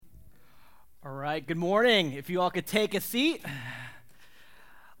All right, good morning. If you all could take a seat.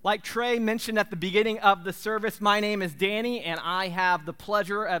 Like Trey mentioned at the beginning of the service, my name is Danny, and I have the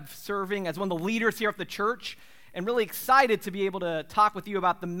pleasure of serving as one of the leaders here at the church, and really excited to be able to talk with you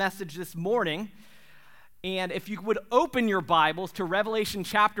about the message this morning. And if you would open your Bibles to Revelation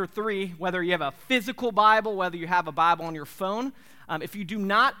chapter 3, whether you have a physical Bible, whether you have a Bible on your phone, if you do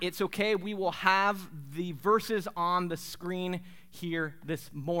not, it's okay. We will have the verses on the screen here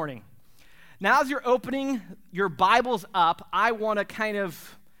this morning. Now, as you're opening your Bibles up, I want to kind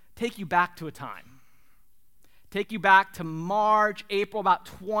of take you back to a time. Take you back to March, April, about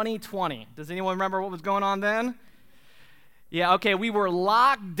 2020. Does anyone remember what was going on then? Yeah, okay, we were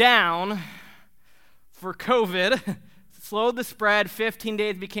locked down for COVID. Slowed the spread, 15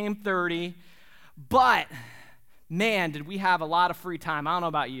 days became 30. But, man, did we have a lot of free time. I don't know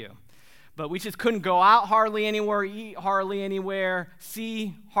about you. But we just couldn't go out hardly anywhere, eat hardly anywhere,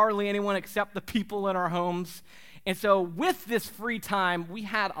 see hardly anyone except the people in our homes. And so with this free time, we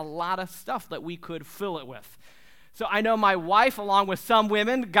had a lot of stuff that we could fill it with. So I know my wife, along with some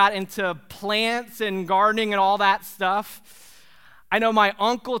women, got into plants and gardening and all that stuff. I know my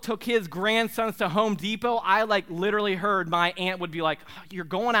uncle took his grandsons to Home Depot. I literally heard my aunt would be like, "Oh, you're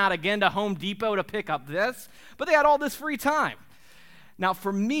going out again to Home Depot to pick up this?" But they had all this free time. Now,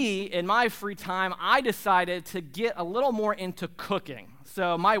 for me, in my free time, I decided to get a little more into cooking.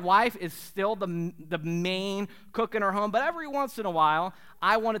 So my wife is still the main cook in our home, but every once in a while,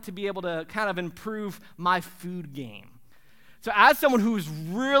 I wanted to be able to kind of improve my food game. So as someone who's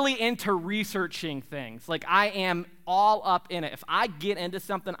really into researching things, like I am all up in it. If I get into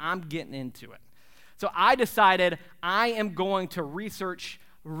something, I'm getting into it. So I decided I am going to research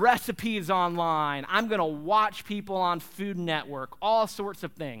recipes online. I'm going to watch people on Food Network, all sorts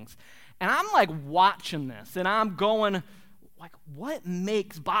of things. And I'm watching this, and I'm going, what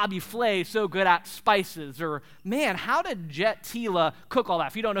makes Bobby Flay so good at spices? Or, man, how did Jet Tila cook all that?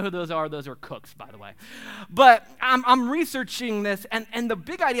 If you don't know who those are cooks, by the way. But I'm researching this, and the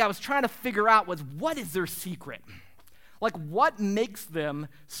big idea I was trying to figure out was, what is their secret? What makes them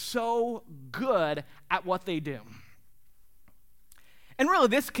so good at what they do? And really,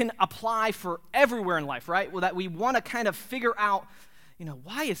 this can apply for everywhere in life, right? Well, that we want to kind of figure out,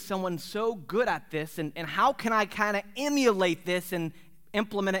 why is someone so good at this, and how can I kind of emulate this and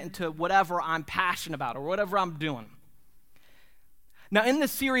implement it into whatever I'm passionate about or whatever I'm doing. Now, in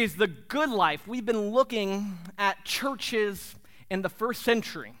this series, The Good Life, we've been looking at churches in the first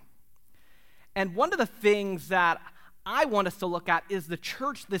century. And one of the things that I want us to look at is the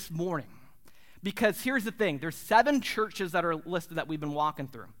church this morning. Because here's the thing, there's 7 churches that are listed that we've been walking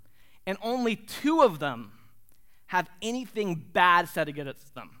through, and only 2 of them have anything bad said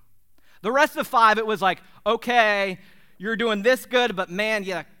against them. The rest of the 5, it was okay, you're doing this good, but man,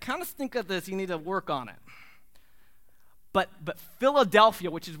 yeah, kind of stink at this, you need to work on it. But Philadelphia,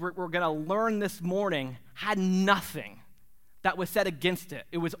 which is what we're going to learn this morning, had nothing that was said against it.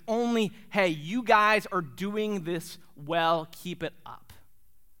 It was only, hey, you guys are doing this well, keep it up.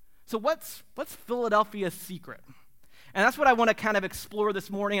 So what's Philadelphia's secret? And that's what I want to kind of explore this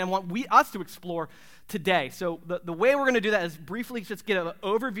morning, and I want us to explore today. So the way we're going to do that is briefly just get an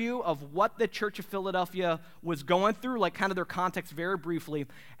overview of what the Church of Philadelphia was going through, kind of their context very briefly,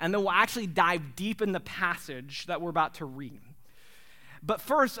 and then we'll actually dive deep in the passage that we're about to read. But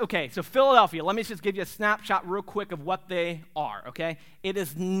first, okay, so Philadelphia, let me just give you a snapshot real quick of what they are, okay? It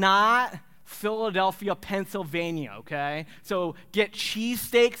is not Philadelphia, Pennsylvania, okay? So get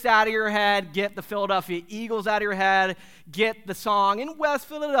cheesesteaks out of your head, get the Philadelphia Eagles out of your head, get the song in West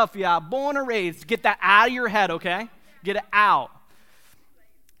Philadelphia, born and raised, get that out of your head, okay? Get it out.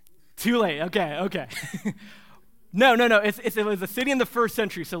 Too late, okay. No, it was a city in the first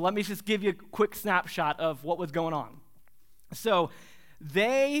century, so let me just give you a quick snapshot of what was going on. So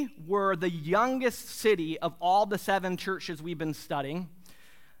they were the youngest city of all the 7 churches we've been studying.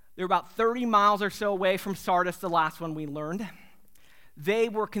 They were about 30 miles or so away from Sardis, the last one we learned. They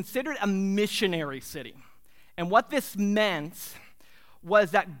were considered a missionary city. And what this meant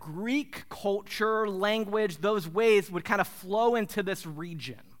was that Greek culture, language, those ways would kind of flow into this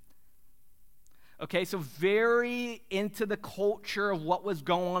region. Okay, so very into the culture of what was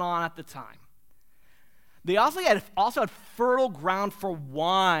going on at the time. They also had fertile ground for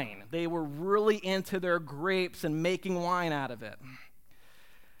wine. They were really into their grapes and making wine out of it.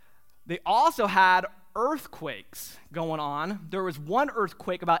 They also had earthquakes going on. There was one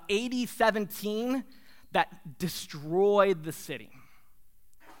earthquake about AD 17 that destroyed the city.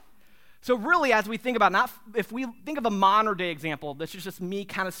 So really, as we think about, if we think of a modern day example, this is just me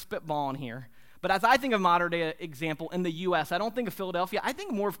kind of spitballing here, But as I think of modern day example in the U.S., I don't think of Philadelphia. I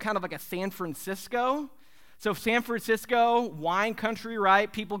think more of kind of like a San Francisco. So San Francisco, wine country,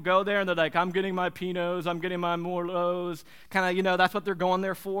 right? People go there and they're like, I'm getting my Pinots, I'm getting my Merlots. Kind of, that's what they're going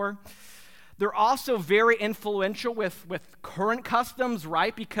there for. They're also very influential with current customs,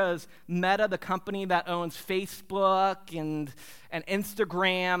 right? Because Meta, the company that owns Facebook and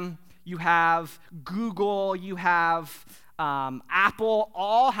Instagram, you have Google, you have Apple,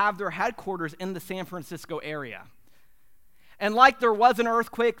 all have their headquarters in the San Francisco area. And like there was an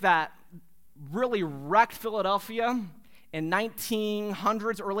earthquake that really wrecked Philadelphia in early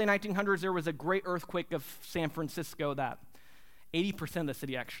 1900s, there was a great earthquake of San Francisco that 80% of the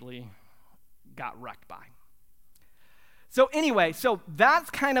city actually got wrecked by. So anyway, that's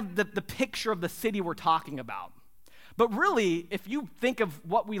kind of the picture of the city we're talking about. But really, if you think of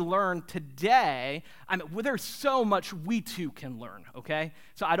what we learned today, there's so much we too can learn, okay?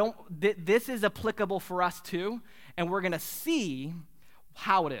 So this is applicable for us too, and we're going to see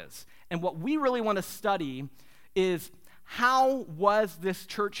how it is. And what we really want to study is how was this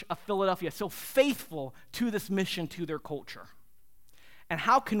church of Philadelphia so faithful to this mission, to their culture? And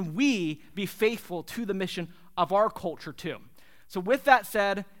how can we be faithful to the mission of our culture too? So with that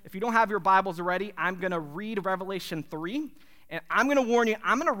said, if you don't have your Bibles already, I'm going to read Revelation 3. And I'm going to warn you,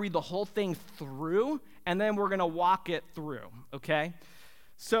 I'm going to read the whole thing through, and then we're going to walk it through, okay?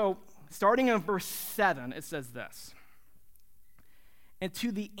 So starting in verse 7, it says this. And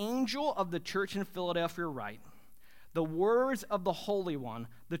to the angel of the church in Philadelphia write, the words of the Holy One,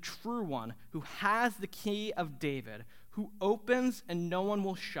 the true One, who has the key of David, who opens and no one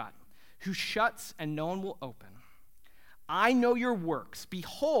will shut, who shuts and no one will open. I know your works.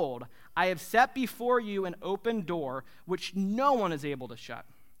 Behold, I have set before you an open door, which no one is able to shut.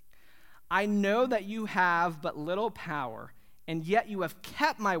 I know that you have but little power, and yet you have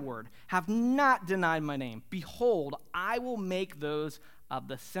kept my word, have not denied my name. Behold, I will make those of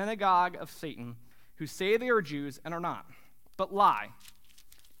the synagogue of Satan, who say they are Jews and are not, but lie.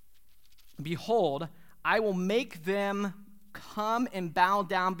 Behold, I will make them come and bow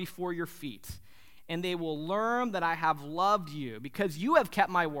down before your feet, and they will learn that I have loved you, because you have kept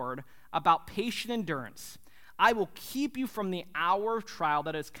my word about patient endurance. I will keep you from the hour of trial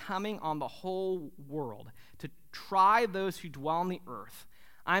that is coming on the whole world, to try those who dwell on the earth.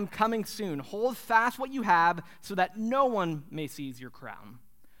 I'm coming soon. Hold fast what you have, so that no one may seize your crown.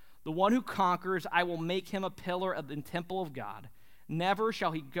 The one who conquers, I will make him a pillar of the temple of God. Never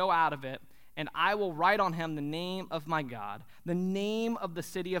shall he go out of it, and I will write on him the name of my God, the name of the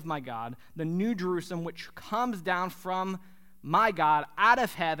city of my God, the new Jerusalem, which comes down from my God out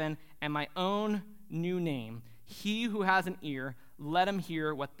of heaven, and my own new name. He who has an ear, let him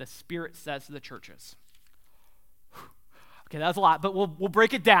hear what the Spirit says to the churches. Okay, that's a lot, but we'll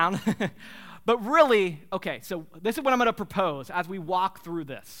break it down. But really, okay, so this is what I'm going to propose as we walk through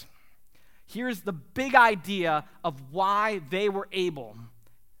this. Here's the big idea of why they were able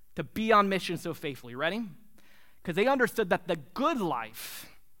to be on mission so faithfully. Ready? Because they understood that the good life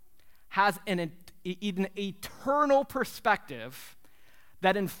has an eternal perspective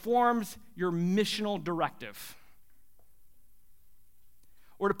that informs your missional directive.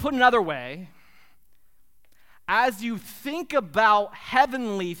 Or to put another way, as you think about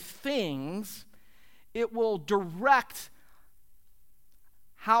heavenly things, it will direct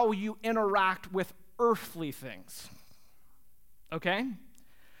how you interact with earthly things. Okay?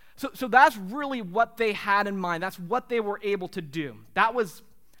 So that's really what they had in mind. That's what they were able to do. That was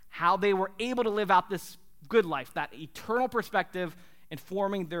how they were able to live out this good life, that eternal perspective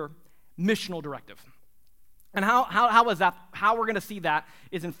informing their missional directive. And how was that? How we're going to see that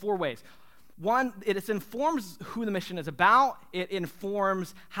is in four ways. One, it informs who the mission is about. It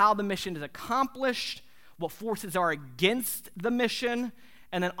informs how the mission is accomplished, what forces are against the mission,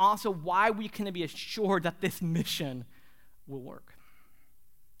 and then also why we can be assured that this mission will work.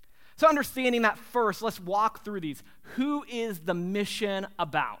 So understanding that first, let's walk through these. Who is the mission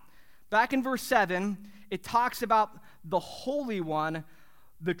about? Back in verse 7, it talks about the Holy One,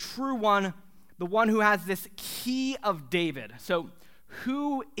 the true One, the one who has this key of David. So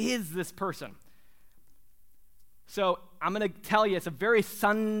who is this person? So I'm going to tell you, it's a very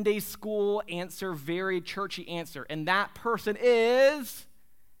Sunday school answer, very churchy answer. And that person is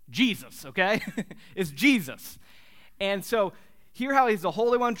Jesus, okay? It's Jesus. And so hear how he's the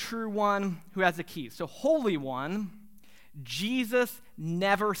Holy One, true One, who has the keys. So Holy One, Jesus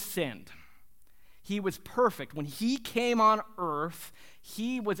never sinned. He was perfect. When he came on earth,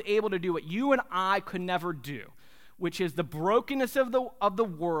 he was able to do what you and I could never do, which is the brokenness of the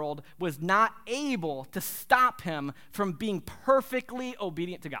world was not able to stop him from being perfectly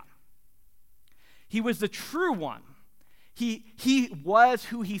obedient to God. He was the true one. He was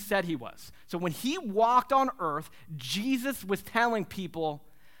who he said he was. So when he walked on earth, Jesus was telling people,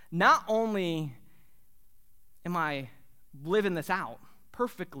 not only am I living this out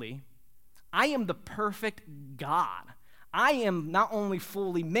perfectly, I am the perfect God. I am not only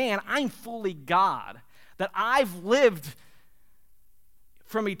fully man, I'm fully God. That I've lived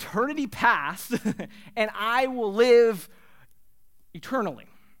from eternity past, and I will live eternally.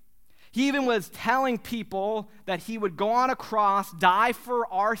 He even was telling people that he would go on a cross, die for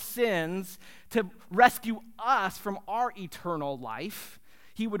our sins to rescue us from our eternal life.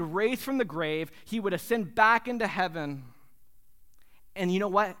 He would raise from the grave. He would ascend back into heaven. And you know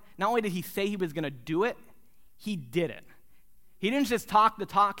what? Not only did he say he was going to do it, he did it. He didn't just talk the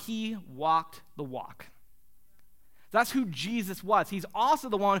talk, he walked the walk. That's who Jesus was. He's also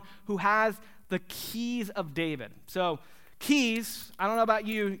the one who has the keys of David. So, keys, I don't know about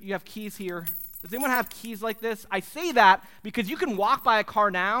you, you have keys here. Does anyone have keys like this? I say that because you can walk by a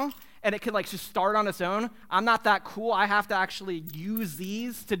car now and it can just start on its own. I'm not that cool. I have to actually use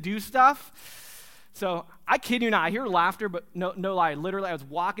these to do stuff. So I kid you not, I hear laughter, but no lie. Literally, I was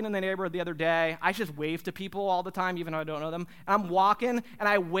walking in the neighborhood the other day. I just wave to people all the time, even though I don't know them. And I'm walking, and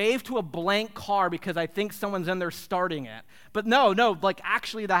I wave to a blank car because I think someone's in there starting it. But no,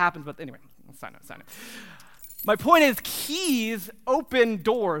 actually that happens. But anyway, sign it. My point is, keys open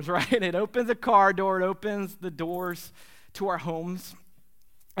doors, right? It opens a car door. It opens the doors to our homes.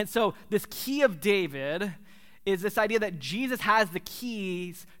 And so this key of David is this idea that Jesus has the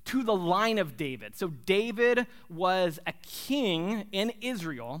keys to the line of David. So David was a king in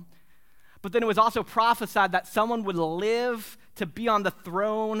Israel, but then it was also prophesied that someone would live to be on the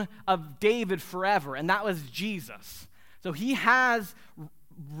throne of David forever, and that was Jesus. So he has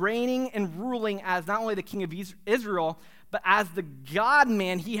reigning and ruling as not only the king of Israel, but as the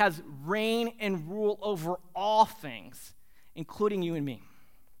God-man, he has reign and rule over all things, including you and me.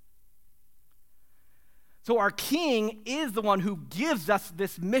 So our king is the one who gives us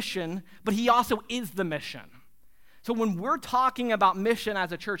this mission, but he also is the mission. So when we're talking about mission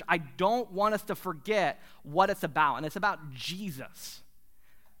as a church, I don't want us to forget what it's about, and it's about Jesus.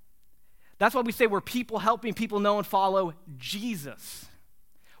 That's why we say we're people helping people know and follow Jesus.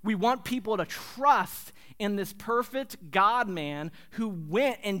 We want people to trust in this perfect God-man who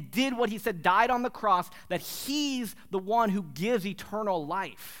went and did what he said, died on the cross, that he's the one who gives eternal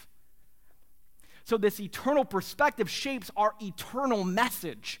life. So this eternal perspective shapes our eternal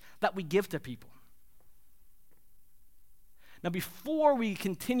message that we give to people. Now, before we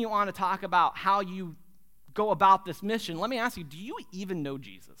continue on to talk about how you go about this mission, let me ask you, do you even know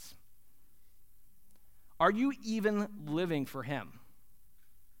Jesus? Are you even living for him?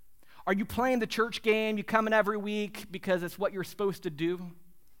 Are you playing the church game? You come in every week because it's what you're supposed to do?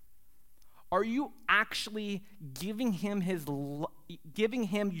 Are you actually giving him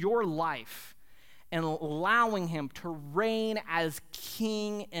your life and allowing him to reign as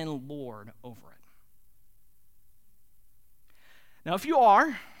King and Lord over it? Now, if you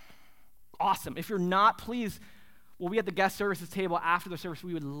are, awesome. If you're not, please, we'll be at the guest services table after the service.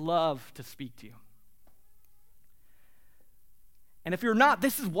 We would love to speak to you. And if you're not,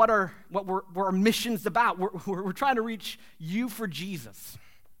 this is what our mission's about. We're trying to reach you for Jesus.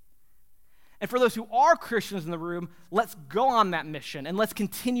 And for those who are Christians in the room, let's go on that mission and let's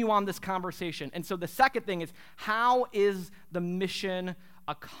continue on this conversation. And so the second thing is, how is the mission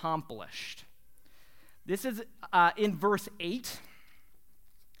accomplished? This is in verse 8.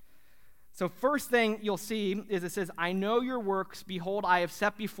 So first thing you'll see is it says, I know your works. Behold, I have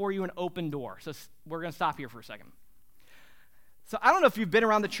set before you an open door. So we're going to stop here for a second. So I don't know if you've been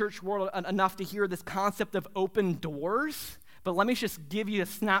around the church world enough to hear this concept of open doors, but let me just give you a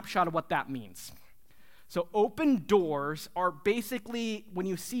snapshot of what that means. So open doors are basically, when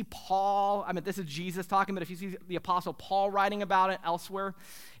you see Paul, this is Jesus talking, but if you see the Apostle Paul writing about it elsewhere,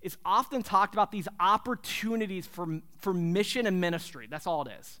 it's often talked about these opportunities for mission and ministry. That's all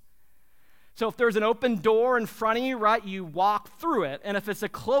it is. So if there's an open door in front of you, right, you walk through it. And if it's a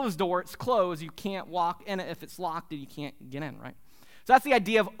closed door, it's closed. You can't walk in it. If it's locked, then you can't get in, right? So that's the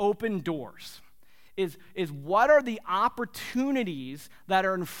idea of open doors, is what are the opportunities that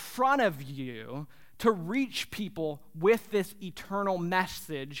are in front of you to reach people with this eternal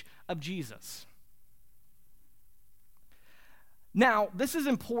message of Jesus. Now, this is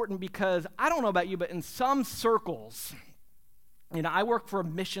important because I don't know about you, but in some circles, I work for a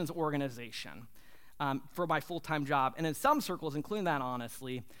missions organization for my full-time job, and in some circles, including that,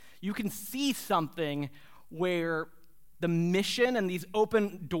 honestly, you can see something where the mission and these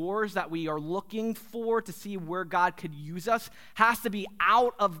open doors that we are looking for to see where God could use us has to be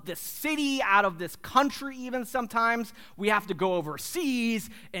out of the city, out of this country even sometimes. We have to go overseas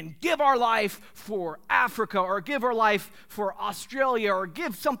and give our life for Africa or give our life for Australia or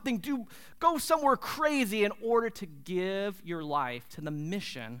go somewhere crazy in order to give your life to the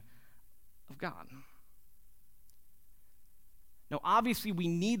mission of God. Now, obviously, we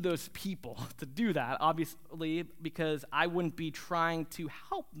need those people to do that, obviously, because I wouldn't be trying to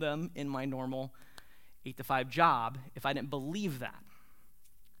help them in my normal 8-to-5 job if I didn't believe that.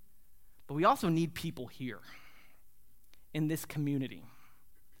 But we also need people here in this community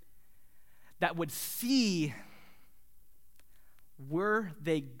that would see where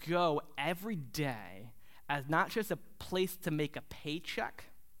they go every day as not just a place to make a paycheck,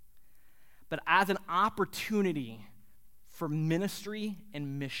 but as an opportunity for ministry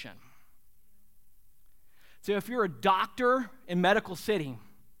and mission. So if you're a doctor in Medical City,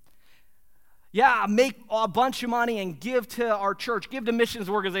 make a bunch of money and give to our church, give to missions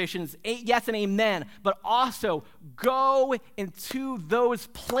organizations, yes and amen, but also go into those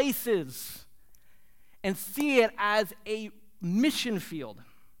places and see it as a mission field.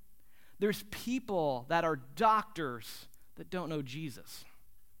 There's people that are doctors that don't know Jesus.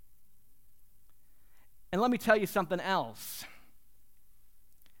 And let me tell you something else.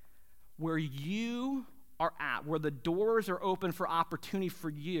 Where you are at, where the doors are open for opportunity for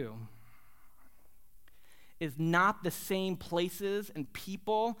you, is not the same places and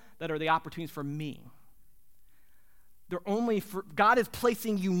people that are the opportunities for me. God is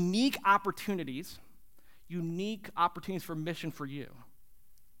placing unique opportunities for mission for you.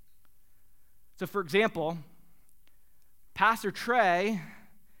 So, for example, Pastor Trey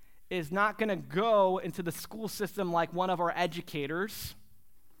is not going to go into the school system like one of our educators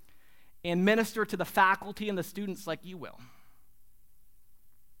and minister to the faculty and the students like you will.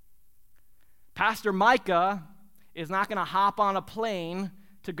 Pastor Micah is not going to hop on a plane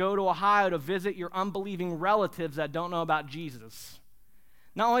to go to Ohio to visit your unbelieving relatives that don't know about Jesus.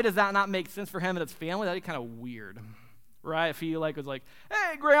 Not only does that not make sense for him and his family, that'd be kind of weird, right? If he was like,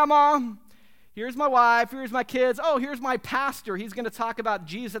 hey, Grandma, here's my wife, here's my kids, oh, here's my pastor. He's going to talk about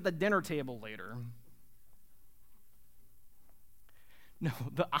Jesus at the dinner table later. No,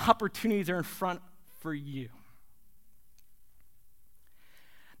 the opportunities are in front for you.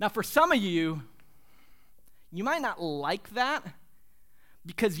 Now, for some of you, you might not like that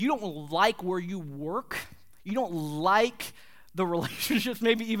because you don't like where you work. You don't like the relationships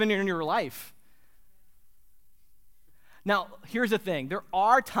maybe even in your life. Now, here's the thing. There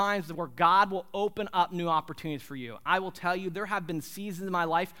are times where God will open up new opportunities for you. I will tell you, there have been seasons in my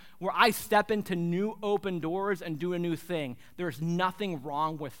life where I step into new open doors and do a new thing. There's nothing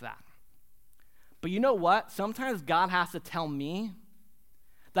wrong with that. But you know what? Sometimes God has to tell me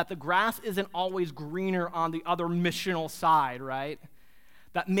that the grass isn't always greener on the other missional side, right?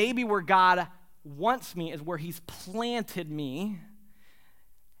 That maybe where God wants me is where He's planted me,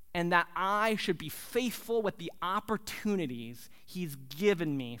 and that I should be faithful with the opportunities He's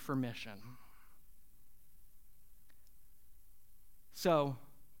given me for mission. So,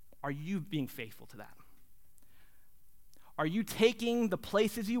 are you being faithful to that? Are you taking the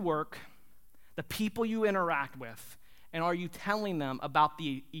places you work, the people you interact with, and are you telling them about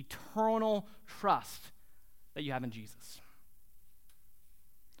the eternal trust that you have in Jesus?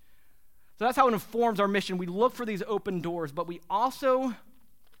 So that's how it informs our mission. We look for these open doors, but we also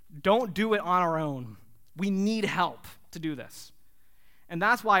don't do it on our own. We need help to do this. And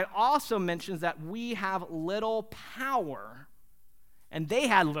that's why it also mentions that we have little power, and they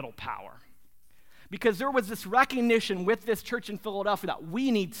had little power. Because there was this recognition with this church in Philadelphia that we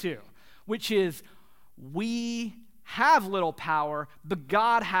need to, which is we have little power, but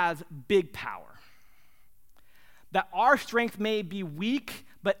God has big power. That our strength may be weak,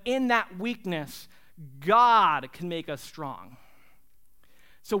 but in that weakness, God can make us strong.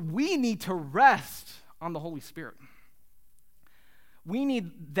 So we need to rest on the Holy Spirit. We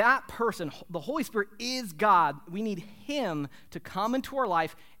need that person. The Holy Spirit is God. We need Him to come into our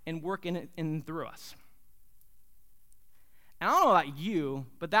life and work in and through us. And I don't know about you,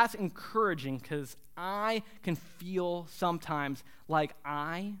 but that's encouraging because I can feel sometimes like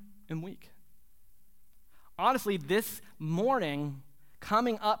I am weak. Honestly, this morning,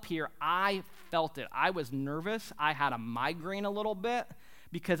 coming up here, I felt it. I was nervous. I had a migraine a little bit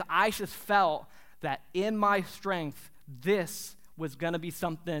because I just felt that in my strength, this was going to be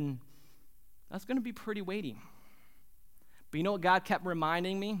something that's going to be pretty weighty. But you know what God kept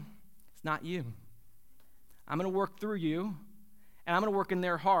reminding me? It's not you. I'm going to work through you, and I'm going to work in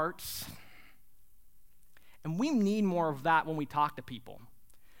their hearts. And we need more of that when we talk to people.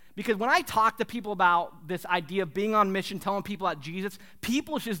 Because when I talk to people about this idea of being on mission, telling people about Jesus,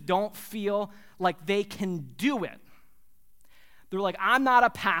 people just don't feel like they can do it. They're like, I'm not a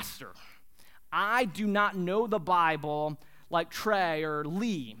pastor. I do not know the Bible like Trey or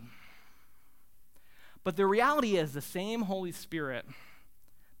Lee. But the reality is the same Holy Spirit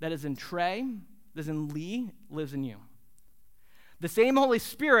that is in Trey, that is in Lee, lives in you. The same Holy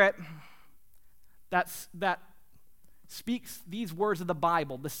Spirit that speaks these words of the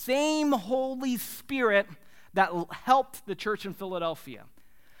Bible, the same Holy Spirit that helped the church in Philadelphia,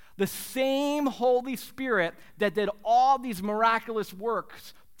 the same Holy Spirit that did all these miraculous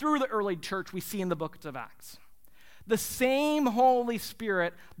works through the early church we see in the books of Acts, the same Holy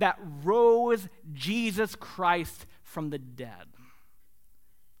Spirit that rose Jesus Christ from the dead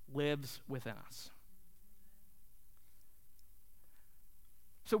lives within us.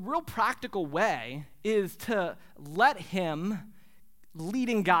 So, real practical way is to let him lead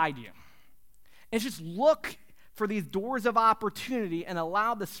and guide you. And just look for these doors of opportunity and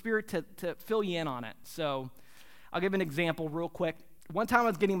allow the Spirit to fill you in on it. So, I'll give an example real quick. One time I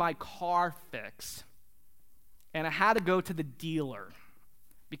was getting my car fixed, and I had to go to the dealer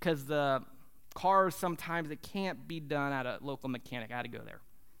because the cars sometimes it can't be done at a local mechanic. I had to go there.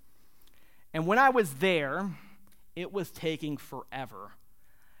 And when I was there, it was taking forever.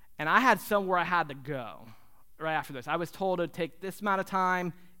 And I had somewhere I had to go right after this. I was told it would take this amount of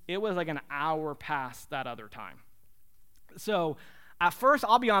time. It was like an hour past that other time. So at first,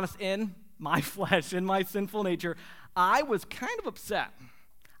 I'll be honest, in my flesh, in my sinful nature, I was kind of upset.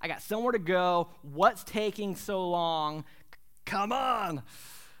 I got somewhere to go. What's taking so long? Come on.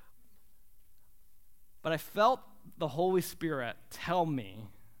 But I felt the Holy Spirit tell me,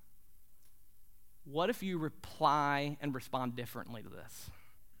 what if you reply and respond differently to this?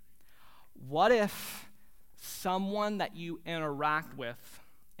 What if someone that you interact with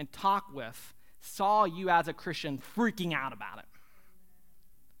and talk with saw you as a Christian freaking out about it?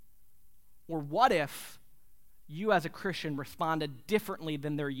 Or what if you as a Christian responded differently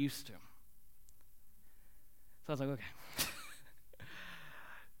than they're used to? So I was like, okay.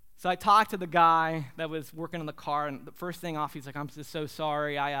 So I talked to the guy that was working on the car, and the first thing off, he's like, I'm just so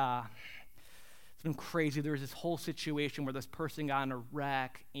sorry. It's been crazy. There was this whole situation where this person got in a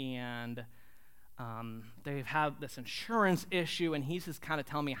wreck, and they have this insurance issue, and he's just kind of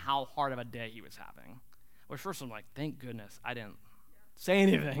telling me how hard of a day he was having. Which first I'm like, thank goodness I didn't say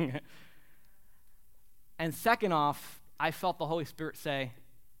anything. And second off, I felt the Holy Spirit say,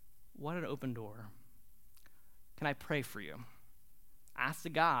 what an open door. Can I pray for you? Ask the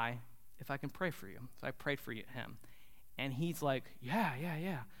guy if I can pray for you. So I prayed for him. And he's like, yeah.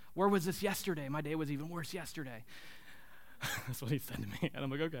 Where was this yesterday? My day was even worse yesterday. That's what he said to me. And I'm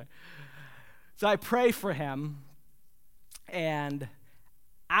like, okay. So I pray for him. And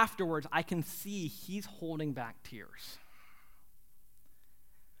afterwards, I can see he's holding back tears.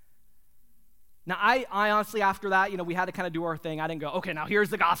 Now, I honestly, after that, we had to kind of do our thing. I didn't go, okay, now here's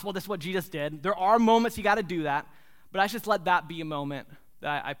the gospel. This is what Jesus did. There are moments you got to do that. But I just let that be a moment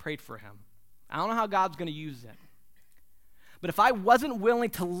that I prayed for him. I don't know how God's going to use it. But if I wasn't willing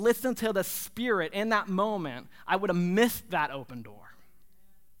to listen to the Spirit in that moment, I would have missed that open door.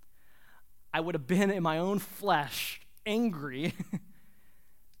 I would have been in my own flesh, angry,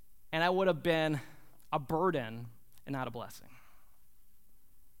 and I would have been a burden and not a blessing.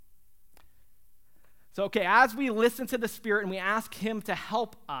 So, okay, as we listen to the Spirit and we ask Him to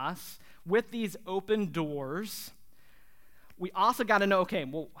help us with these open doors, we also got to know, okay,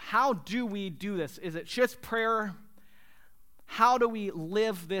 well, how do we do this? Is it just prayer? How do we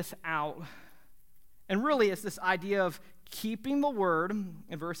live this out? And really, it's this idea of keeping the word,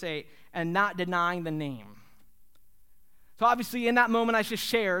 in verse 8, and not denying the name. So obviously, in that moment I just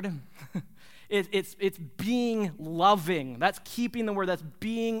shared, it's being loving. That's keeping the word. That's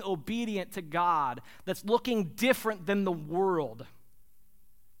being obedient to God. That's looking different than the world.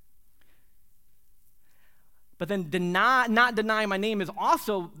 But then not denying my name is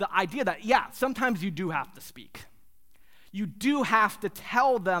also the idea that, sometimes you do have to speak. You do have to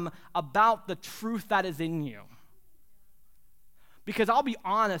tell them about the truth that is in you. Because I'll be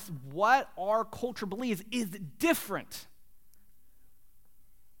honest, what our culture believes is different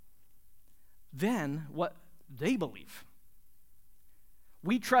than what they believe.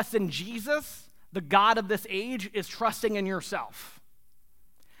 We trust in Jesus. The God of this age is trusting in yourself.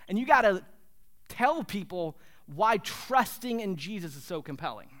 And you got to tell people why trusting in Jesus is so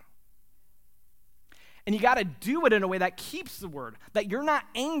compelling. And you got to do it in a way that keeps the word, that you're not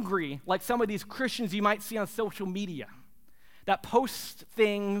angry like some of these Christians you might see on social media that post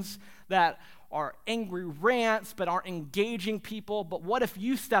things that or angry rants but aren't engaging people. But what if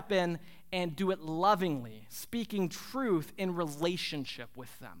you step in and do it lovingly, speaking truth in relationship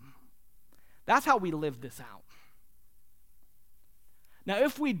with them? That's how we live this out. Now,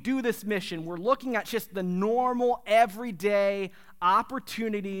 if we do this mission, we're looking at just the normal, everyday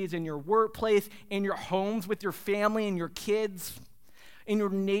opportunities in your workplace, in your homes with your family and your kids, in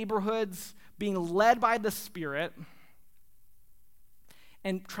your neighborhoods, being led by the Spirit,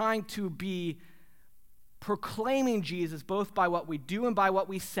 and trying to be proclaiming Jesus both by what we do and by what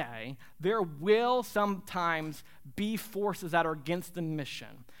we say. There will sometimes be forces that are against the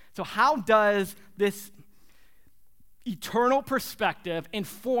mission. So how does this eternal perspective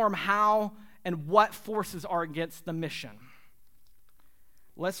inform how and what forces are against the mission?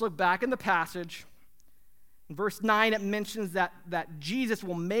 Let's look back in the passage. In verse 9, it mentions that Jesus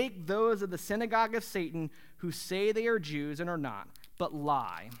will make those of the synagogue of Satan who say they are Jews and are not, but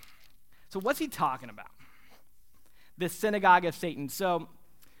lie. So what's he talking about? This synagogue of Satan. So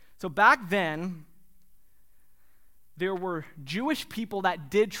back then, there were Jewish people that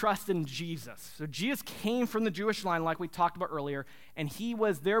did trust in Jesus. So Jesus came from the Jewish line, like we talked about earlier, and he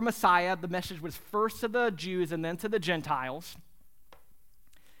was their Messiah. The message was first to the Jews and then to the Gentiles.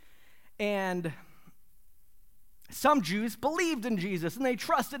 And some Jews believed in Jesus and they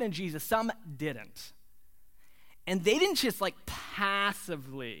trusted in Jesus. Some didn't. And they didn't just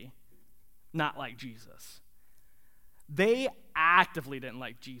passively not like Jesus. They actively didn't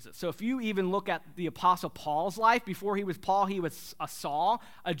like Jesus. So if you even look at the Apostle Paul's life, before he was Paul, he was a Saul,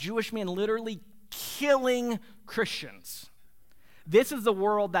 a Jewish man literally killing Christians. This is the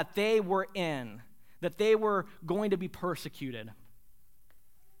world that they were in, that they were going to be persecuted.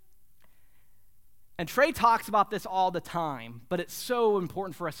 And Trey talks about this all the time, but it's so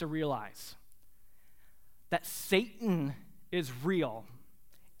important for us to realize that Satan is real,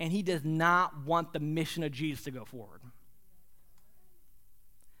 and he does not want the mission of Jesus to go forward.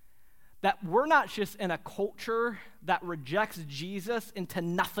 That we're not just in a culture that rejects Jesus into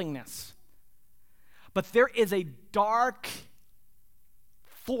nothingness, but there is a dark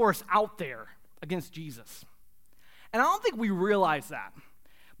force out there against Jesus. And I don't think we realize that,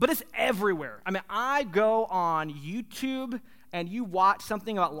 but it's everywhere. I mean, I go on YouTube and you watch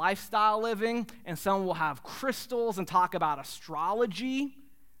something about lifestyle living, and someone will have crystals and talk about astrology.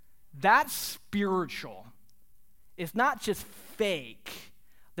 That's spiritual. It's not just fake.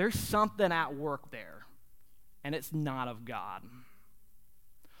 There's something at work there, and it's not of God.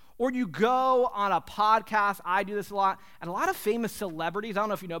 Or you go on a podcast, I do this a lot, and a lot of famous celebrities, I don't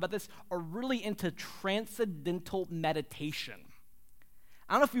know if you know about this, are really into transcendental meditation.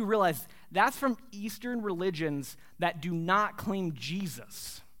 I don't know if you realize that's from Eastern religions that do not claim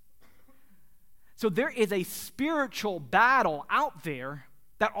Jesus. So there is a spiritual battle out there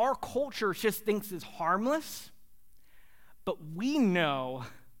that our culture just thinks is harmless, but we know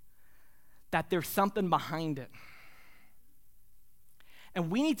that there's something behind it.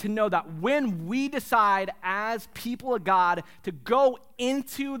 And we need to know that when we decide as people of God to go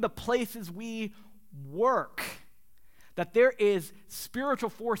into the places we work, that there is spiritual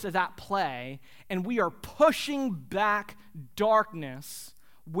forces at play, and we are pushing back darkness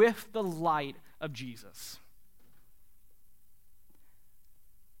with the light of Jesus.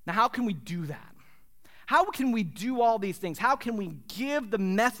 Now, how can we do that? How can we do all these things? How can we give the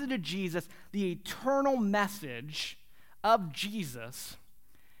message of Jesus, the eternal message of Jesus,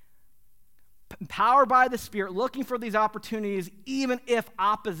 empowered by the Spirit, looking for these opportunities, even if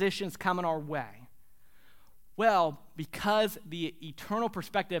opposition's coming our way? Well, because the eternal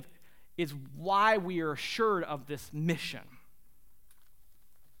perspective is why we are assured of this mission.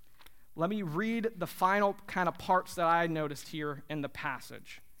 Let me read the final kind of parts that I noticed here in the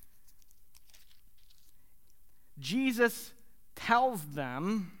passage. Jesus tells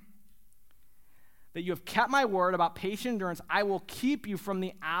them that you have kept my word about patient endurance. I will keep you from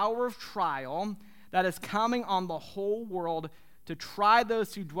the hour of trial that is coming on the whole world to try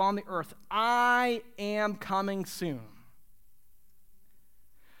those who dwell on the earth. I am coming soon.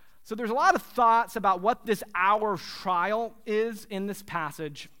 So there's a lot of thoughts about what this hour of trial is in this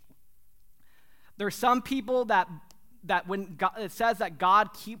passage. There are some people that when God, it says that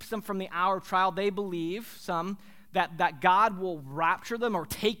God keeps them from the hour of trial, they believe, some, that God will rapture them or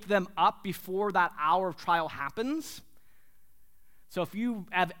take them up before that hour of trial happens. So if you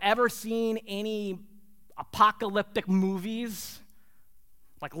have ever seen any apocalyptic movies,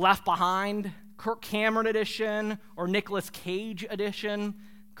 like Left Behind, Kirk Cameron edition, or Nicolas Cage edition,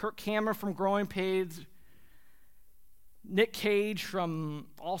 Kirk Cameron from Growing Pains, Nick Cage from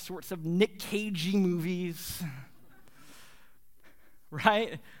all sorts of Nick Cagey movies,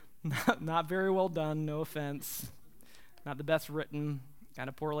 right? Not very well done, no offense. Not the best written, kind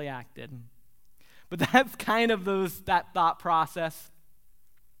of poorly acted. But that's kind of that thought process.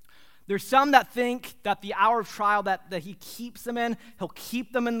 There's some that think that the hour of trial that he keeps them in, he'll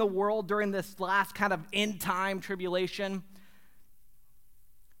keep them in the world during this last kind of end time tribulation,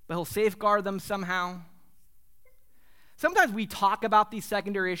 but he'll safeguard them somehow. Sometimes we talk about these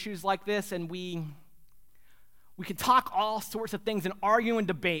secondary issues like this, and we can talk all sorts of things and argue and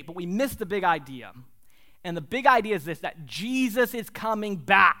debate, but we miss the big idea. And the big idea is this, that Jesus is coming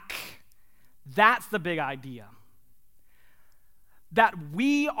back. That's the big idea. That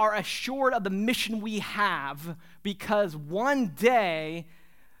we are assured of the mission we have because one day,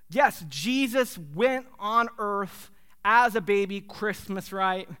 yes, Jesus went on earth as a baby, Christmas,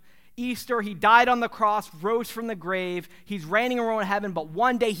 right? Easter, he died on the cross, rose from the grave. He's reigning around in heaven, but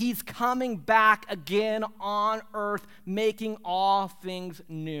one day he's coming back again on earth, making all things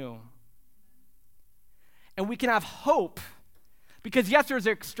new. And we can have hope because, yes, there's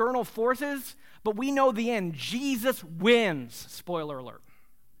external forces, but we know the end. Jesus wins. Spoiler alert.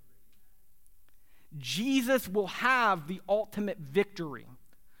 Jesus will have the ultimate victory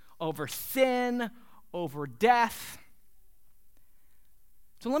over sin, over death.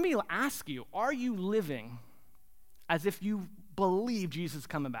 So let me ask you, are you living as if you believe Jesus is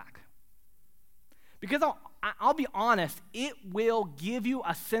coming back? Because I'll be honest, it will give you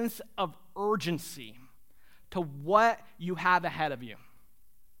a sense of urgency to what you have ahead of you.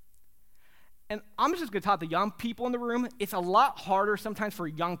 And I'm just going to talk to young people in the room. It's a lot harder sometimes for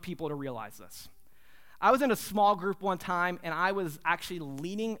young people to realize this. I was in a small group one time, and I was actually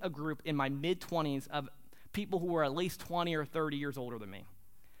leading a group in my mid-20s of people who were at least 20 or 30 years older than me.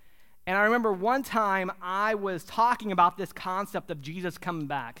 And I remember one time I was talking about this concept of Jesus coming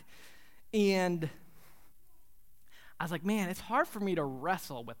back. And I was like, man, it's hard for me to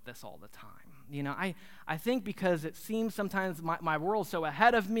wrestle with this all the time. You know, I think because it seems sometimes my world's so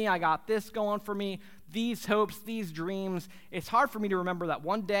ahead of me, I got this going for me, these hopes, these dreams. It's hard for me to remember that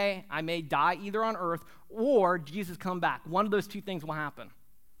one day I may die either on earth or Jesus come back. One of those two things will happen.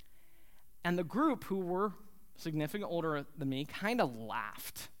 And the group, who were significantly older than me, kind of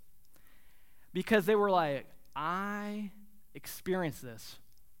laughed. Because they were like, I experience this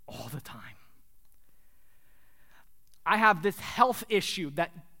all the time. I have this health issue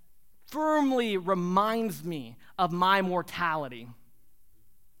that firmly reminds me of my mortality.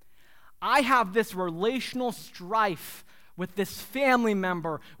 I have this relational strife with this family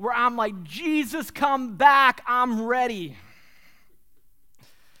member where I'm like, Jesus, come back, I'm ready.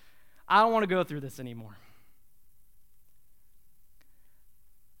 I don't want to go through this anymore.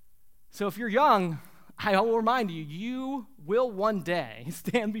 So if you're young, I will remind you, you will one day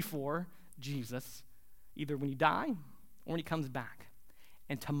stand before Jesus, either when you die or when he comes back.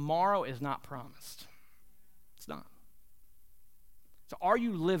 And tomorrow is not promised. It's not. So are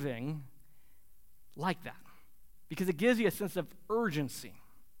you living like that? Because it gives you a sense of urgency.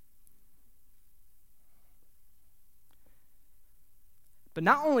 But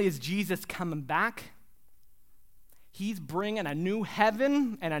not only is Jesus coming back, he's bringing a new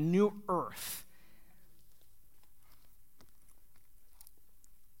heaven and a new earth.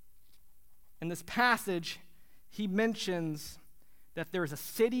 In this passage, he mentions that there's a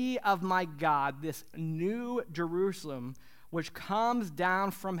city of my God, this new Jerusalem, which comes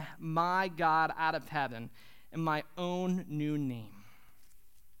down from my God out of heaven in my own new name.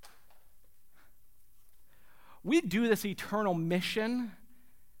 We do this eternal mission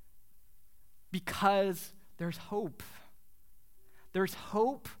because there's hope. There's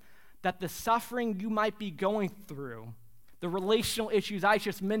hope that the suffering you might be going through, the relational issues I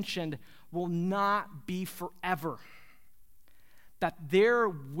just mentioned, will not be forever. That there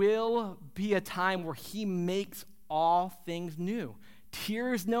will be a time where he makes all things new.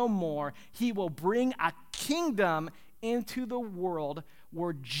 Tears no more. He will bring a kingdom into the world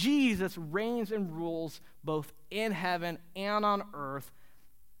where Jesus reigns and rules both in heaven and on earth.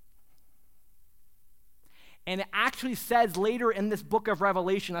 And it actually says later in this book of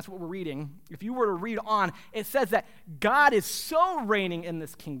Revelation, that's what we're reading, if you were to read on, it says that God is so reigning in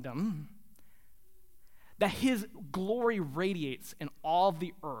this kingdom that his glory radiates in all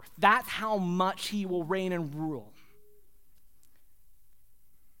the earth. That's how much he will reign and rule.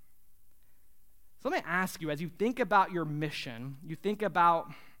 So let me ask you, as you think about your mission, you think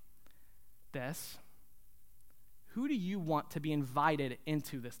about this, who do you want to be invited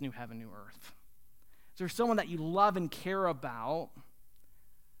into this new heaven, new earth? Is there someone that you love and care about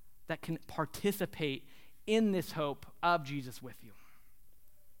that can participate in this hope of Jesus with you?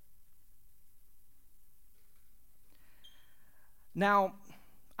 Now,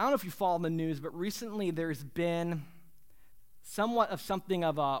 I don't know if you follow the news, but recently there's been somewhat of something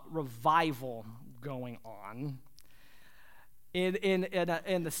of a revival going on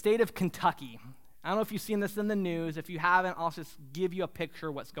in the state of Kentucky. I don't know if you've seen this in the news. If you haven't, I'll just give you a picture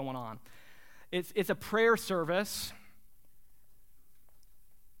of what's going on. It's a prayer service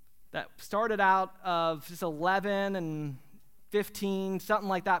that started out of just 11 and 15, something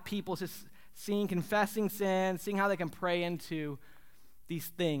like that, people just confessing sin, seeing how they can pray into these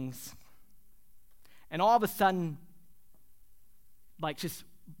things. And all of a sudden, like just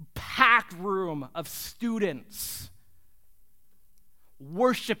packed room of students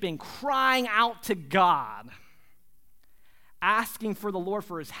worshiping, crying out to God, asking for the Lord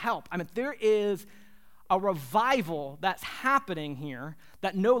for his help. I mean, there is a revival that's happening here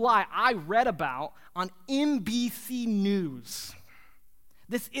that, no lie, I read about on NBC News.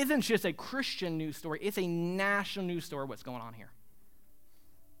 This isn't just a Christian news story, it's a national news story what's going on here.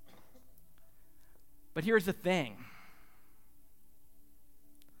 But here's the thing.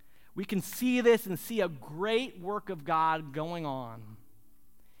 We can see this and see a great work of God going on,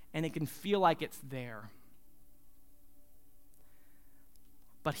 and it can feel like it's there.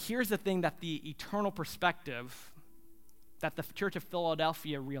 But here's the thing that the eternal perspective that the Church of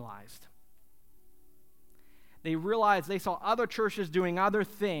Philadelphia realized. They realized they saw other churches doing other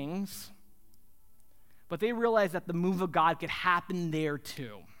things, but they realized that the move of God could happen there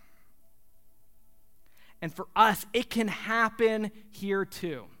too. And for us, it can happen here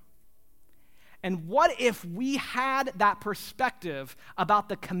too. And what if we had that perspective about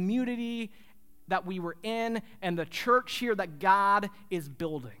the community that we were in and the church here that God is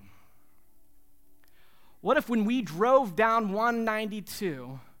building? What if when we drove down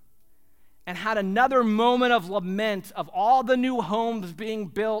 192 and had another moment of lament of all the new homes being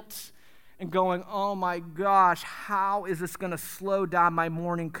built and going, oh my gosh, how is this going to slow down my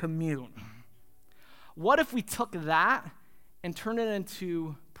morning commute? What if we took that and turned it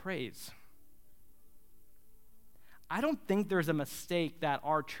into praise? I don't think there's a mistake that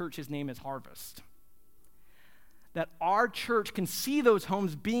our church's name is Harvest. That our church can see those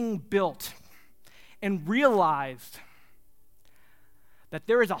homes being built and realized that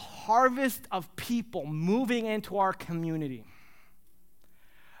there is a harvest of people moving into our community.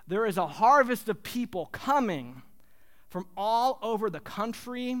 There is a harvest of people coming from all over the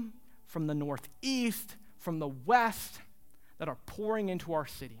country, from the Northeast, from the West, that are pouring into our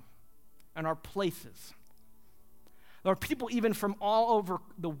city and our places. There are people even from all over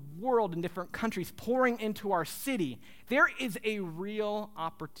the world in different countries pouring into our city. There is a real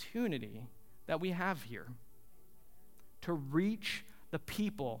opportunity that we have here to reach the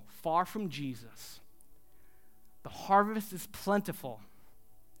people far from Jesus. The harvest is plentiful,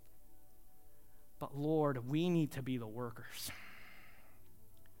 but Lord, we need to be the workers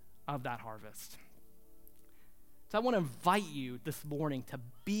of that harvest. So I want to invite you this morning to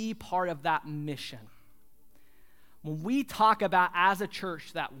be part of that mission. When we talk about as a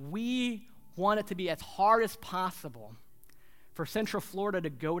church that we want it to be as hard as possible for Central Florida to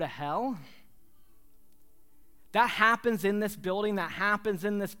go to hell, that happens in this building, that happens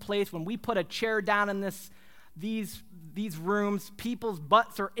in this place. When we put a chair down in these rooms, people's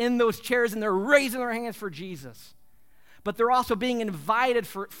butts are in those chairs and they're raising their hands for Jesus. But they're also being invited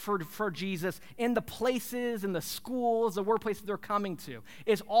for Jesus in the places, in the schools, the workplaces they're coming to.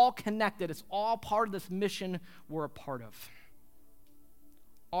 It's all connected. It's all part of this mission we're a part of.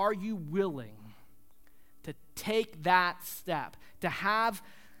 Are you willing to take that step, to have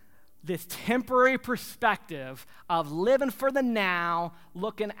this temporary perspective of living for the now,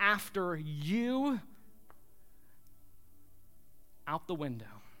 looking after you out the window,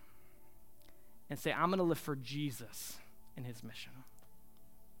 and say, I'm going to live for Jesus in his mission?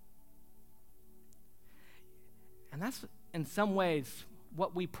 And that's, in some ways,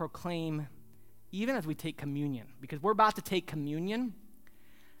 what we proclaim even as we take communion, because we're about to take communion,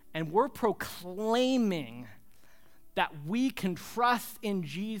 and we're proclaiming that we can trust in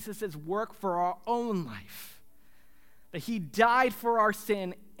Jesus' work for our own life, that he died for our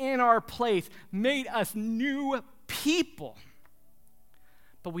sin in our place, made us new people,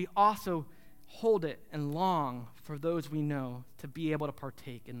 but we also hold it and long for those we know to be able to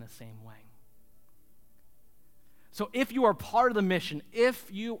partake in the same way. So if you are part of the mission, if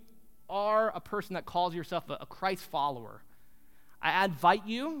you are a person that calls yourself a Christ follower, I invite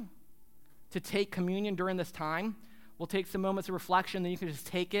you to take communion during this time. We'll take some moments of reflection, then you can just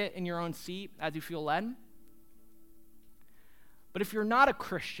take it in your own seat as you feel led. But if you're not a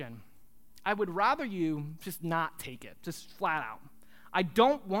Christian, I would rather you just not take it, just flat out. I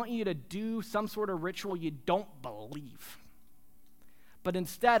don't want you to do some sort of ritual you don't believe. but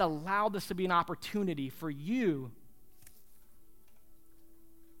instead allow this to be an opportunity for you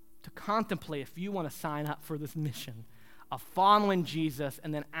to contemplate if you want to sign up for this mission of following Jesus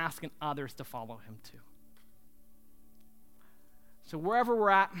and then asking others to follow him too. So wherever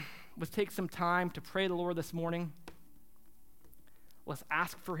we're at, let's take some time to pray to the Lord this morning. Let's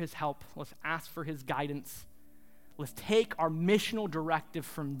ask for his help. Let's ask for his guidance. Let's take our missional directive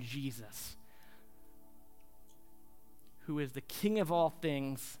from Jesus, who is the King of all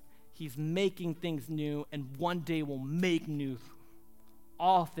things. He's making things new, and one day will make new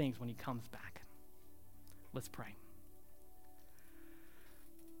all things when he comes back. Let's pray.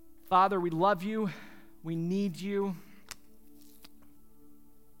 Father, we love you. We need you.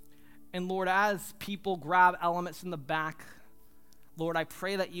 And Lord, as people grab elements in the back, Lord, I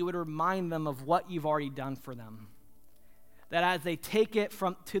pray that you would remind them of what you've already done for them. That as they take it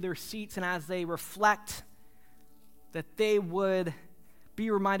to their seats and as they reflect, that they would be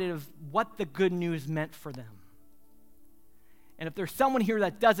reminded of what the good news meant for them. And if there's someone here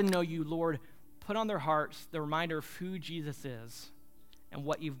that doesn't know you, Lord, put on their hearts the reminder of who Jesus is and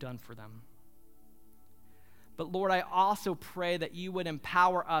what you've done for them. But Lord, I also pray that you would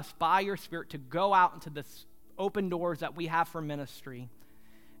empower us by your Spirit to go out into this open doors that we have for ministry,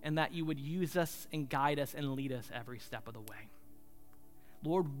 and that you would use us and guide us and lead us every step of the way.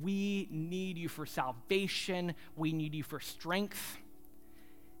 Lord, we need you for salvation. We need you for strength.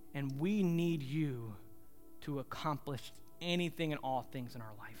 And we need you to accomplish anything and all things in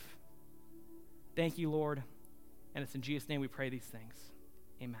our life. Thank you, Lord. And it's in Jesus' name we pray these things.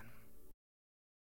 Amen.